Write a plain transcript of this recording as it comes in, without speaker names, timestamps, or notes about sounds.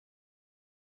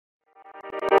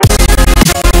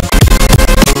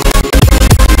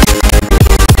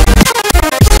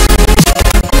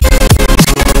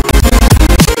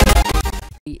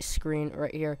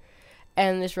right here.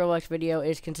 And this Roblox video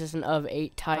is consistent of a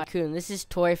Tycoon. This is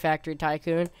Toy Factory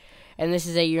Tycoon. And this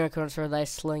is a unicorn sword that I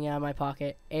sling out of my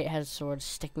pocket. It has swords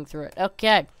sticking through it.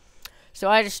 Okay. So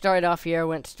I just started off here,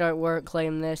 went to start work,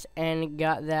 claimed this, and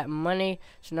got that money.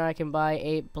 So now I can buy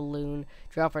a balloon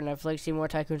dropper. Now if you'd like to see more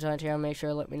Tycoons on the channel, make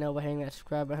sure to let me know by hitting that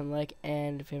subscribe button, like,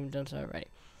 and if you haven't done so already.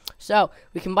 So,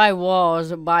 we can buy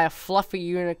walls, buy a fluffy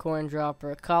unicorn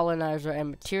dropper, a colonizer,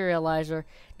 and materializer.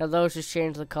 Now those just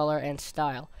change the color and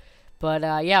style.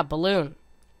 But, yeah, balloon.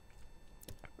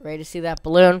 Ready to see that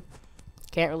balloon?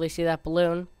 Can't really see that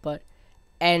balloon, but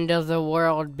end of the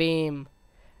world beam.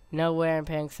 No way I'm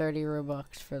paying 30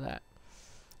 Robux for that.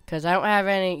 Because I don't have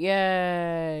any.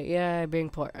 Yay, being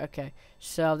poor. Okay,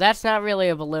 so that's not really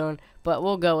a balloon, but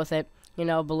we'll go with it. You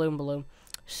know, balloon.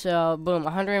 So, boom,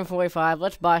 145.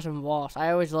 Let's buy some walls.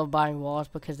 I always love buying walls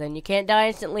because then you can't die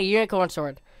instantly. Unicorn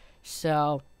sword.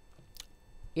 So,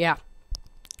 yeah.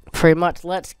 Pretty much.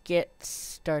 Let's get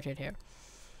started here.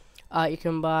 You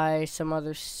can buy some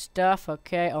other stuff.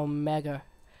 Okay, Omega.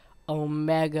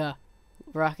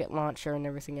 Rocket launcher and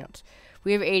everything else.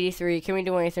 We have 83. Can we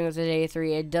do anything with this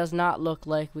 83? It does not look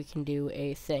like we can do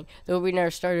a thing. There will be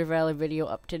another Stardew Valley video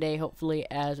up today, hopefully,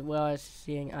 as well as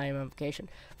seeing I am on vacation.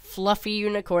 Fluffy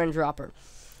unicorn dropper.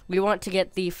 We want to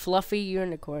get the fluffy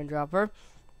unicorn dropper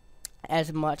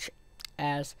as much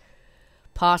as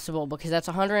possible because that's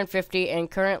 150, and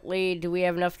currently, do we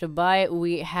have enough to buy it?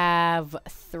 We have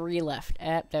 3 left.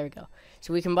 There we go.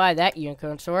 So we can buy that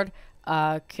unicorn sword.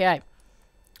 Okay.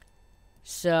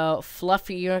 So,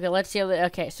 fluffy unicorn. Let's see how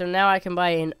okay, so now I can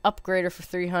buy an upgrader for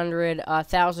 300,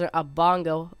 1,000, a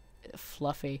bongo.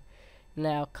 Fluffy.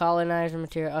 Now, colonizer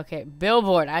material. Okay,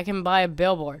 billboard. I can buy a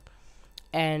billboard.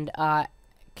 And,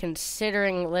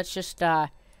 considering, let's just,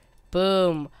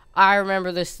 boom. I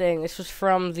remember this thing. This was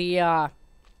from the,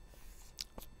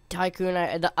 Tycoon,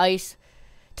 the Ice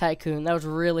Tycoon. That was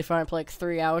really fun. I played like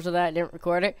 3 hours of that. I didn't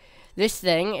record it. This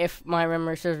thing, if my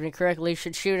memory serves me correctly,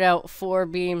 should shoot out 4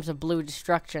 beams of blue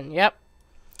destruction. Yep.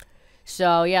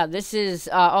 So, yeah, this is,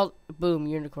 boom,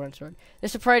 unicorn sword.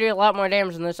 This would probably do a lot more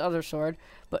damage than this other sword.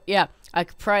 But, yeah, I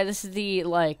could probably, this is the,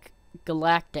 like,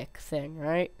 galactic thing,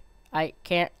 right? I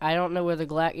don't know where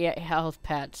the health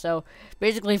pad. So,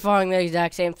 basically following the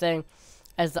exact same thing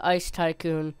as the Ice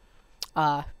Tycoon,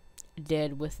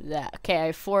 did with that. Okay, I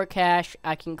have 4 cash.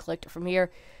 I can collect it from here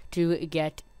to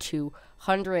get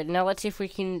 200. Now let's see if we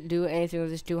can do anything with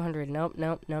this 200. Nope.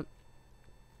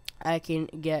 I can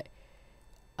get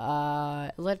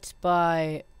let's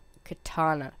buy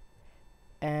katana.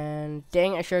 And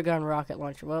dang, I should have gone rocket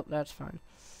launcher. Well, that's fine.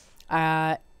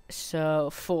 So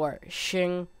 4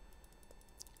 shing.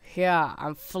 Yeah,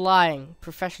 I'm flying.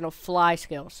 Professional fly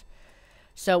skills.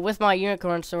 So with my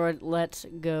unicorn sword, let's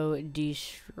go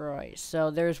destroy.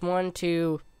 So there's 1,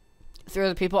 2, 3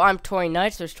 other people. I'm toy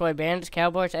knights. There's toy bandits,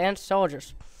 cowboys, and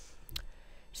soldiers.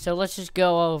 So let's just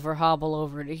hobble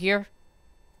over to here.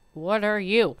 What are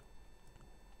you?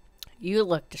 You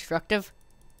look destructive.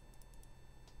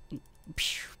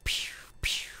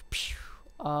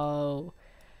 Oh.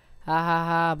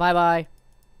 Ha. Bye.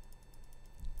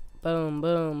 Boom.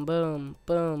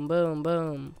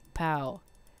 Pow.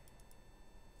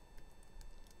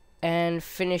 And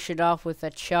finish it off with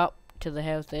a chop to the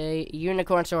health. A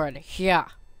unicorn sword. Yeah.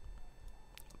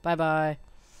 Bye.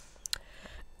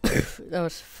 That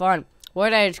was fun.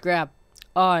 What did I just grab?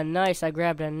 Oh, nice. I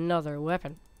grabbed another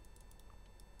weapon.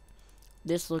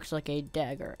 This looks like a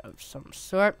dagger of some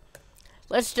sort.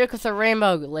 Let's stick with the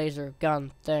rainbow laser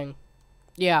gun thing.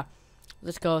 Yeah.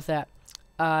 Let's go with that.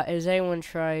 Has anyone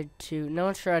tried to... No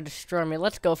one's tried to destroy me.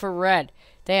 Let's go for red.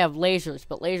 They have lasers,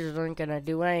 but lasers aren't going to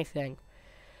do anything.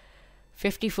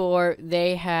 54,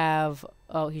 they have...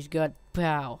 Oh, he's good.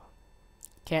 Pow.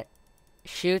 Can't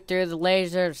shoot through the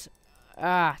lasers.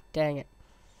 Ah, dang it.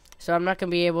 So I'm not going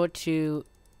to be able to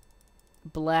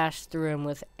blast through him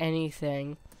with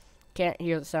anything. Can't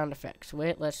hear the sound effects.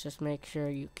 Wait, let's just make sure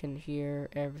you can hear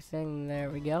everything. There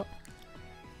we go.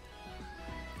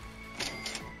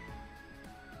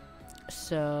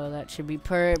 So that should be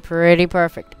pretty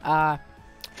perfect.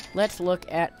 Let's look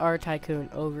at our Tycoon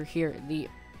over here. The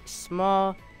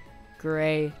small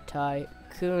gray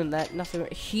Tycoon. That nothing.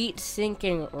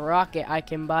 Heat-sinking rocket. I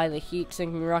can buy the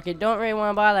heat-sinking rocket. Don't really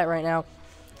want to buy that right now,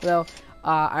 though.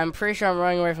 I'm pretty sure I'm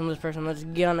running away from this person that's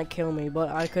gonna kill me. But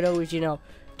I could always, you know,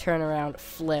 turn around,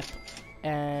 flip,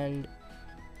 and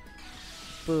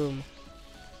boom.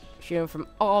 Shoot him from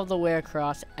all the way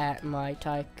across at my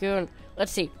Tycoon.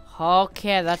 Let's see.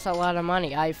 Okay, that's a lot of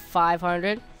money. I have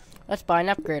 500. Let's buy an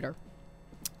upgrader.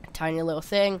 Tiny little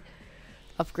thing.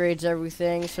 Upgrades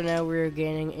everything. So now we're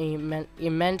gaining a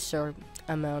immense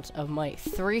amounts of money.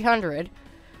 300,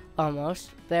 almost.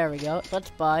 There we go.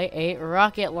 Let's buy a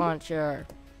rocket launcher.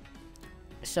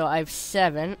 So I have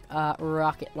 7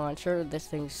 rocket launcher. This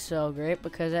thing's so great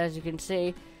because, as you can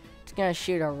see, it's gonna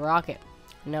shoot a rocket.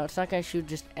 No, it's not gonna shoot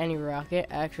just any rocket.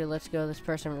 Actually, let's go this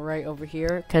person right over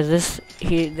here because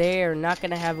they are not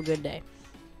gonna have a good day.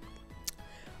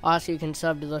 Also, you can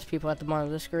sub to those people at the bottom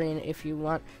of the screen if you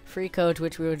want free codes,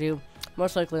 which we will do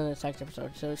most likely in this next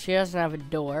episode. So she doesn't have a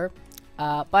door.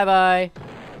 Bye bye.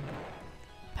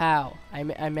 Pow! I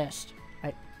missed.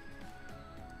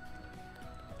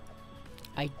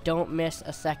 I don't miss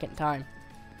a second time.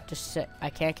 Just sit. I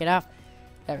can't get off.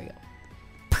 There we go.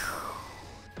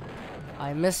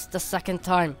 I missed the second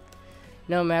time.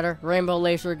 No matter. Rainbow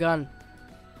laser gun.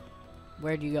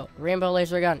 Where'd you go? Rainbow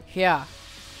laser gun. Yeah.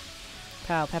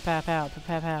 Pow, pow, pow, pow, pow,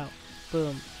 pow, pow.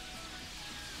 Boom.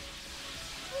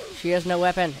 She has no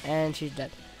weapon, and she's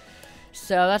dead.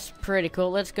 So that's pretty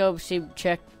cool. Let's go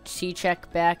check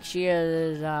back. She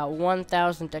has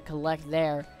 1,000 to collect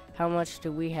there. How much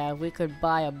do we have? We could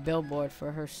buy a billboard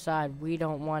for her side. We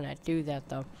don't want to do that,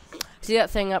 though. See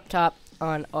that thing up top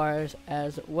on ours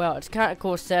as well. It's kind of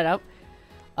cool setup.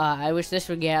 I wish this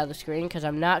would get out of the screen, because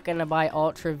I'm not going to buy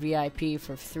Ultra VIP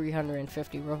for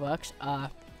 350 Robux.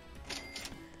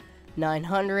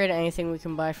 900, anything we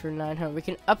can buy for 900. We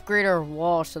can upgrade our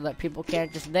wall so that people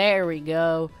can't just, there we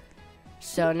go.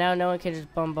 So now no one can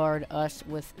just bombard us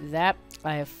with that.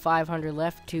 I have 500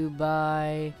 left to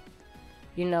buy,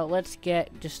 you know, let's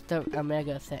get just the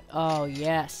Omega thing. Oh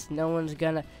yes, no one's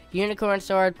gonna, unicorn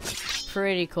sword,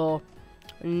 pretty cool.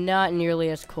 Not nearly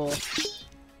as cool.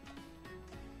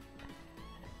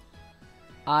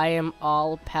 I am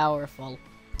all powerful.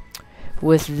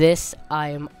 With this, I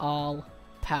am all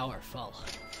powerful.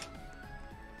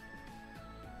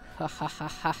 Ha ha ha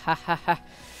ha ha ha ha.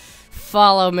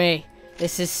 Follow me.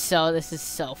 This is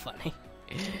so funny.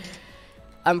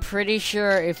 I'm pretty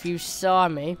sure if you saw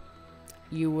me,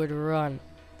 you would run.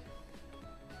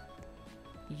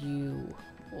 You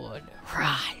would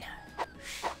run.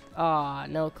 Aw,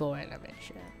 no cool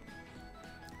animation.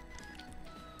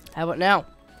 How about now?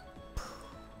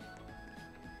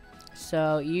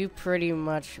 So you pretty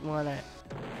much wanna,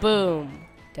 boom.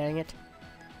 Dang it.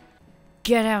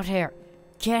 Get out here.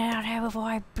 Get out here before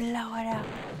I blow it up.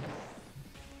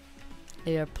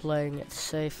 They are playing it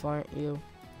safe, aren't you?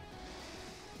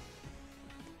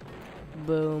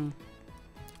 Boom.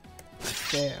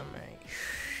 There, mate.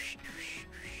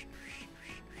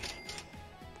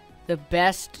 The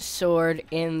best sword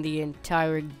in the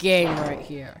entire game right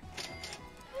here.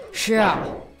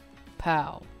 Show.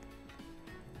 Pow.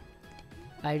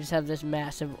 I just have this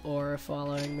massive aura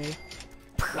following me.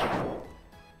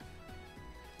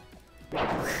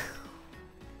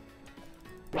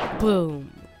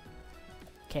 Boom.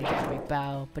 Can't catch me.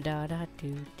 Bow. Ba da da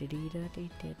do da dee da dee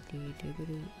da dee da dee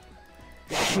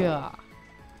dee. Shaw.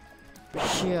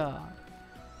 Shaw.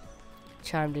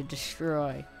 Time to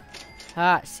destroy.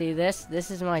 Ha, see this?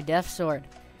 This is my death sword.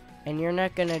 And you're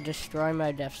not gonna destroy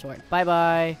my death sword. Bye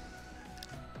bye.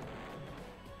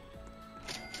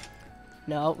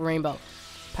 No, rainbow.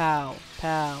 Pow,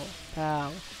 pow,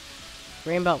 pow.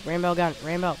 Rainbow, rainbow gun,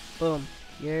 rainbow. Boom.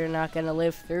 You're not gonna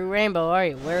live through rainbow, are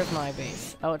you? Where's my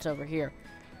base? Oh, it's over here.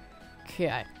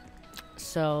 Okay.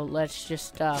 So let's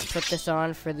just put this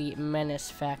on for the menace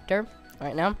factor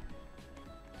right now.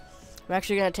 I'm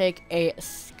actually gonna take a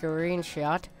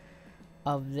screenshot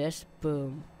of this.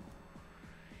 Boom.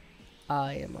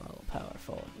 I am all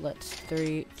powerful. Let's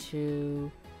 3,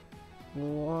 2,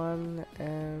 1,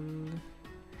 and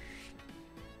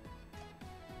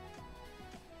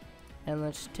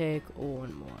let's take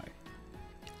one more.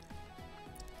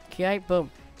 Okay, boom.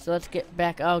 So let's get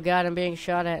back. Oh god, I'm being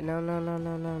shot at. No, no, no,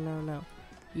 no, no, no, no.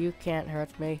 You can't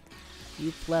hurt me.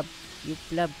 You pleb. You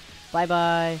pleb.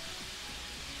 Bye-bye.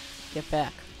 Get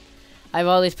back. I have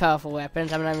all these powerful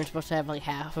weapons. I'm not even supposed to have like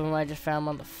half of them. I just found them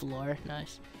on the floor.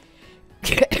 Nice.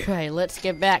 Okay, let's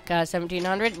get back.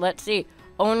 1700. Let's see.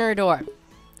 Owner door.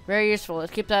 Very useful.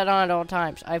 Let's keep that on at all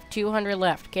times. I have 200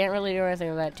 left. Can't really do anything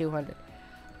with that 200.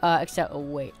 Except, oh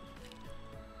wait.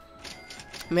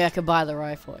 I mean, I could buy the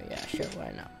rifle. Yeah, sure,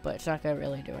 why not? But it's not gonna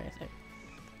really do anything.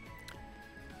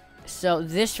 So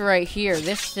this right here,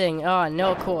 this thing, oh,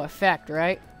 no cool effect,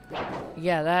 right?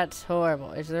 Yeah, that's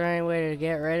horrible. Is there any way to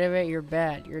get rid of it? You're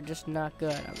bad. You're just not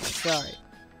good. I'm sorry.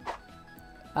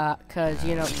 Cause,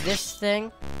 you know, this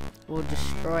thing will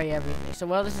destroy everything. So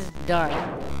while this is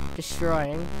done,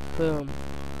 destroying, boom,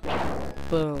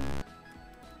 boom.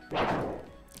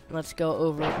 Let's go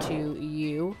over to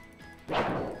you.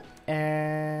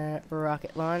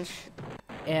 Rocket launch.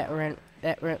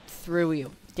 That went through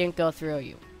you. didn't go through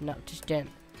you. No, just didn't.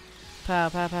 Pow,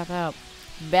 pow, pow, pow.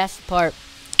 Best part.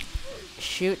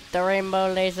 Shoot the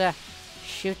rainbow laser.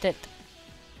 Shoot it.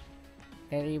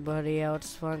 Anybody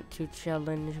else want to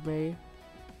challenge me?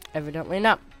 Evidently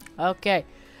not. Okay.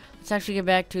 Let's actually get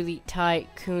back to the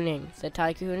tycooning. The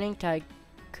tycooning?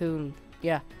 Tycoon.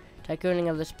 Yeah. Tycooning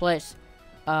of this place.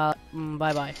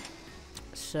 Bye-bye.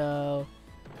 So,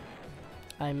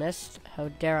 I missed. How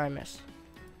dare I miss?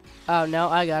 Oh, no,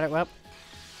 I got it. Well,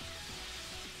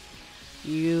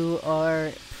 you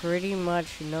are pretty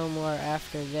much no more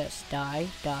after this. Die,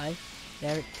 die.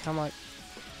 There, come on.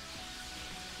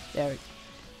 There.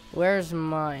 Where's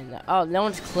mine? Oh, no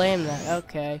one's claimed that.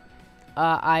 Okay.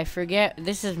 I forget.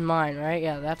 This is mine, right?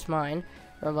 Yeah, that's mine.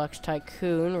 Roblox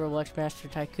Tycoon. Roblox Master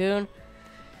Tycoon.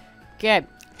 Okay.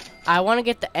 I want to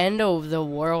get the end of the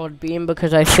world beam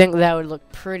because I think that would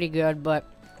look pretty good, but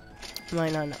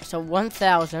might not know. So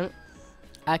 1,000.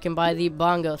 I can buy the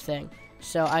bongo thing.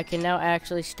 So I can now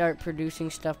actually start producing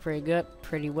stuff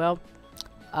pretty well.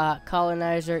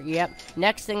 Colonizer, yep.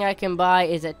 Next thing I can buy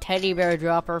is a teddy bear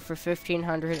dropper for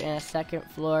 1,500 and a second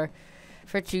floor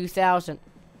for 2,000.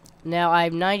 Now I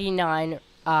have 99.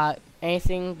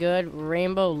 Anything good?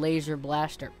 Rainbow laser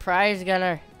blaster.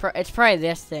 It's probably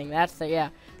this thing. That's the, yeah.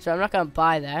 So I'm not gonna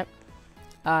buy that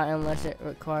unless it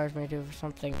requires me to for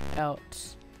something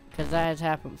else, because that has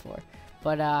happened before.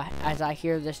 But as I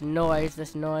hear this noise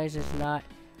is not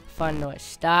fun noise.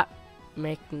 Stop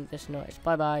making this noise.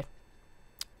 Bye bye.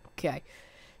 Okay,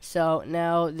 so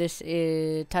now this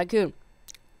is Tycoon.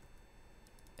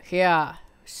 Yeah,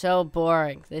 so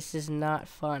boring. This is not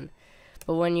fun.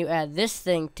 But when you add this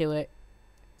thing to it,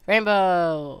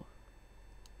 rainbow.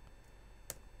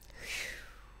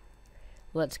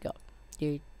 Let's go,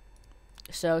 dude.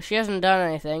 So she hasn't done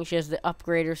anything. She has the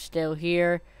upgrader still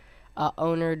here,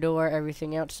 owner door,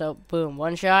 everything else. So boom,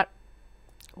 one shot.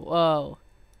 Whoa.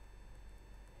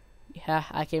 Yeah,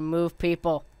 I can move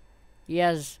people.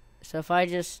 Yes. So if I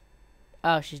just...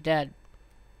 Oh, she's dead.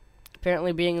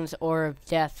 Apparently being in this aura of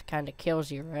death kind of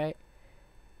kills you, right?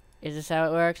 Is this how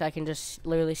it works? I can just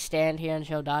literally stand here and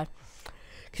she'll die?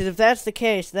 Because if that's the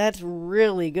case, that's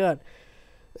really good.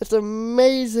 That's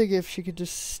amazing if she could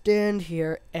just stand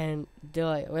here and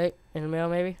die. Wait, in the middle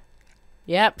maybe?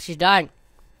 Yep, she's dying.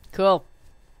 Cool.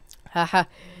 Haha.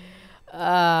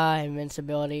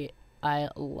 Invincibility. I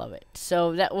love it.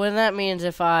 So that means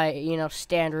if I,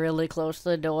 stand really close to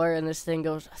the door and this thing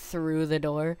goes through the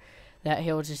door, that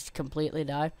he'll just completely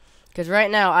die. Because right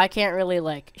now I can't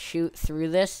really shoot through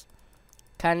this,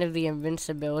 kind of the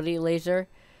invincibility laser.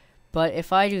 But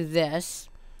if I do this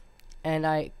and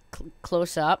I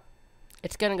close up,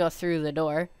 it's gonna go through the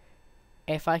door.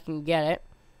 If I can get it,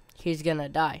 he's gonna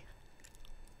die.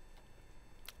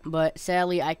 But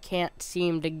sadly, I can't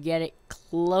seem to get it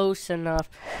close enough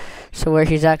so where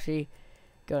he's actually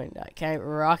going to die. Can I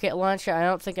rocket launch it? I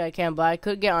don't think I can, but I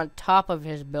could get on top of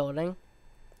his building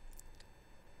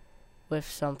with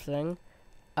something.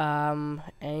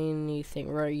 Anything.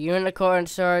 We're a unicorn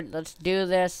sword. Let's do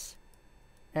this.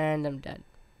 And I'm dead.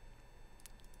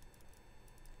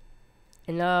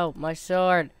 No, my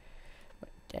sword.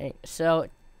 Dang. So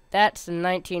that's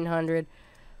 1,900.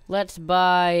 Let's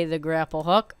buy the grapple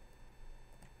hook.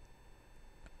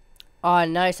 Oh,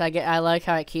 nice. I like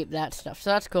how I keep that stuff.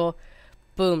 So that's cool.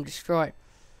 Boom, destroy.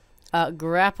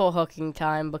 Grapple hooking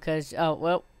time because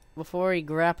well, before we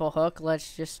grapple hook,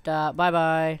 let's just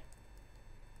bye-bye.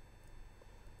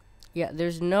 Yeah,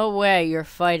 there's no way you're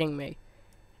fighting me.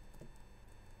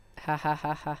 Ha ha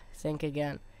ha ha. Think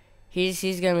again. He's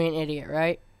gonna be an idiot,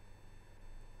 right?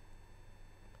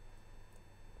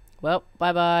 Well,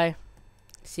 bye-bye.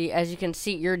 See, as you can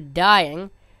see, you're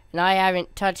dying, and I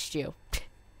haven't touched you.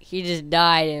 He just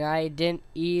died, and I didn't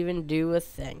even do a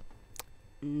thing.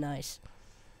 Nice.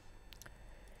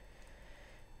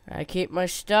 I keep my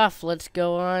stuff. Let's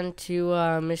go on to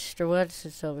Mr. Woods.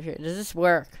 It's over here. Does this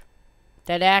work?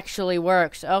 That actually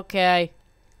works. Okay.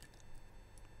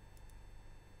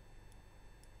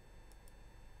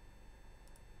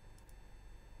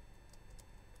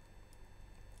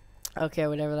 Okay,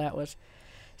 whatever that was.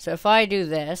 So if I do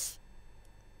this,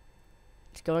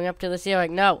 it's going up to the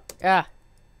ceiling. No. Ah.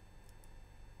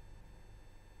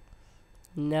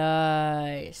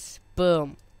 Nice.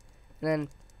 Boom. And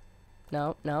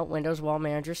then, no. Windows Wall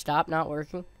Manager. Stop. Not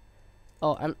working.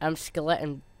 Oh, I'm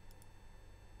skeleton.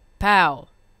 Pow.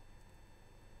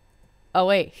 Oh,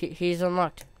 wait. He's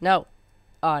unlocked. No.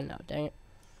 Oh, no. Dang it.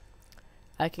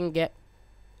 I can get...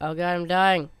 Oh, God. I'm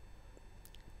dying.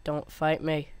 Don't fight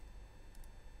me.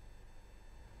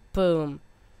 Boom.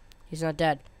 He's not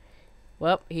dead.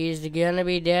 Well, he's gonna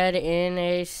be dead in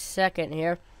a second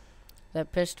here.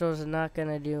 That pistol is not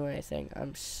gonna do anything.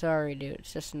 I'm sorry, dude.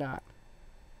 It's just not.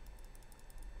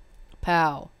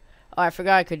 Pow. Oh, I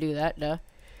forgot I could do that, duh.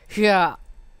 Yeah.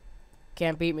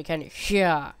 Can't beat me, can you?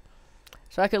 Yeah.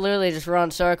 So I could literally just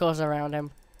run circles around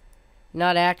him.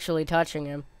 Not actually touching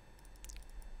him.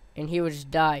 And he would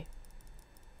just die.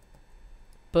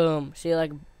 Boom. See,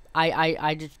 like,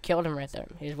 I just killed him right there.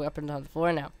 His weapon's on the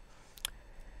floor now.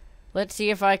 Let's see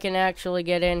if I can actually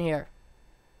get in here.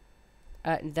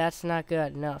 That's not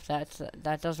good. No,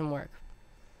 that doesn't work.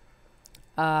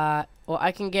 Well,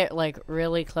 I can get, like,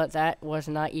 really close. That was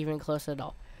not even close at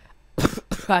all.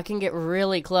 I can get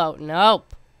really close.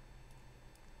 Nope.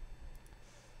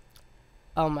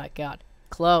 Oh, my God.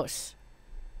 Close.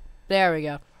 There we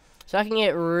go. So I can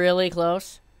get really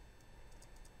close.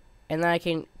 And then I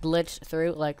can glitch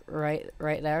through, like, right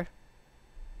there.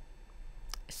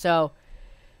 So,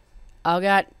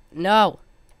 no.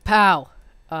 Pow.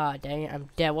 Ah, dang it, I'm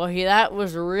dead. Well, that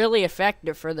was really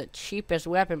effective for the cheapest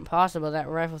weapon possible. That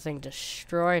rifle thing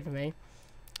destroyed me.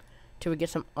 Till we get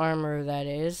some armor, that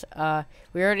is.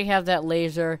 We already have that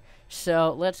laser,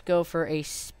 so let's go for a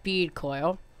speed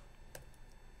coil.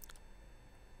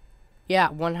 Yeah,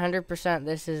 100%.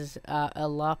 This is a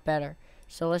lot better.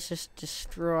 So let's just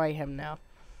destroy him now.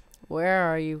 Where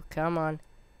are you? Come on.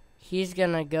 He's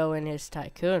gonna go in his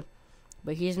Tycoon.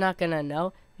 But he's not gonna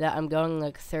know that I'm going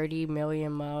like 30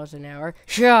 million miles an hour.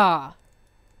 Shah!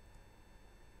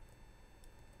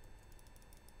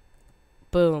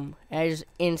 Boom. And I just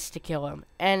insta-kill him.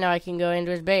 And now I can go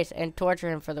into his base and torture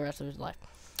him for the rest of his life.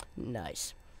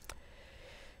 Nice.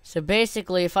 So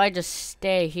basically, if I just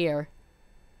stay here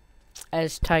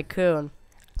as Tycoon,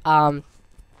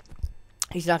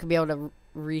 he's not gonna be able to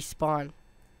respawn.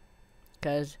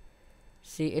 Because,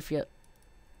 see, if you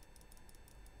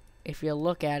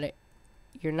look at it,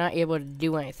 you're not able to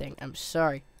do anything. I'm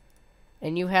sorry.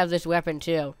 And you have this weapon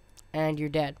too, and you're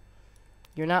dead.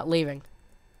 You're not leaving.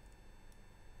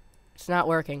 It's not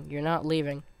working. You're not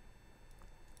leaving.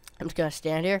 I'm just gonna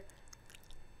stand here.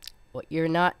 What? You're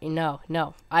not. No.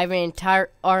 I have an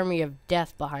entire army of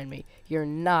death behind me. You're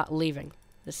not leaving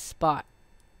this spot.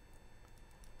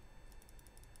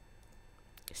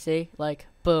 See? Like,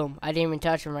 boom. I didn't even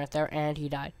touch him right there, and he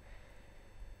died.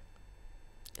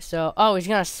 So, oh, he's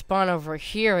gonna spawn over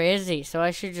here, is he? So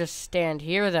I should just stand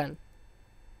here then.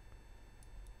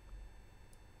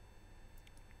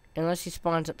 Unless he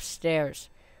spawns upstairs,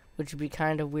 which would be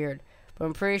kind of weird. But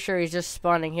I'm pretty sure he's just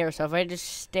spawning here. So if I just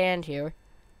stand here,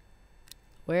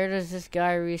 where does this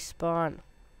guy respawn?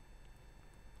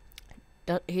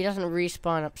 He doesn't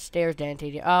respawn upstairs,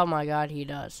 Dante. Oh my God, he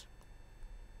does.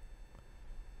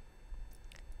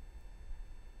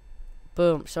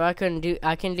 Boom. So I can do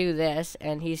this,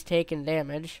 and he's taking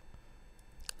damage.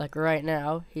 Like right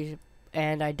now,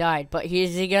 and I died. But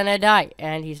is he gonna die?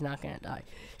 And he's not gonna die.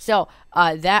 So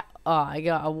I got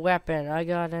a weapon. I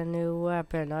got a new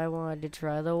weapon. I wanted to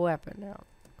try the weapon now.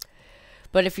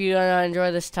 But if you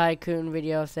enjoy this Tycoon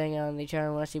video thing on the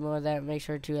channel, want to see more of that, make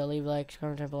sure to leave a like,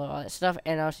 comment below, all that stuff,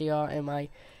 and I'll see y'all in my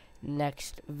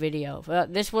next video.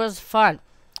 This was fun.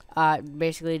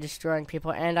 Basically destroying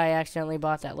people, and I accidentally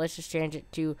bought that. Let's just change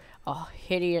it to a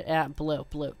hideous blue.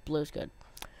 Blue's good.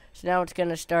 So now it's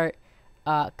gonna start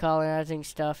colonizing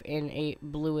stuff in a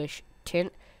bluish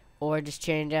tint, or just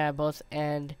change both.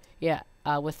 And yeah,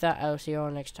 with that, I will see you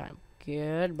all next time.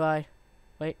 Goodbye.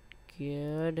 Wait,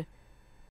 good.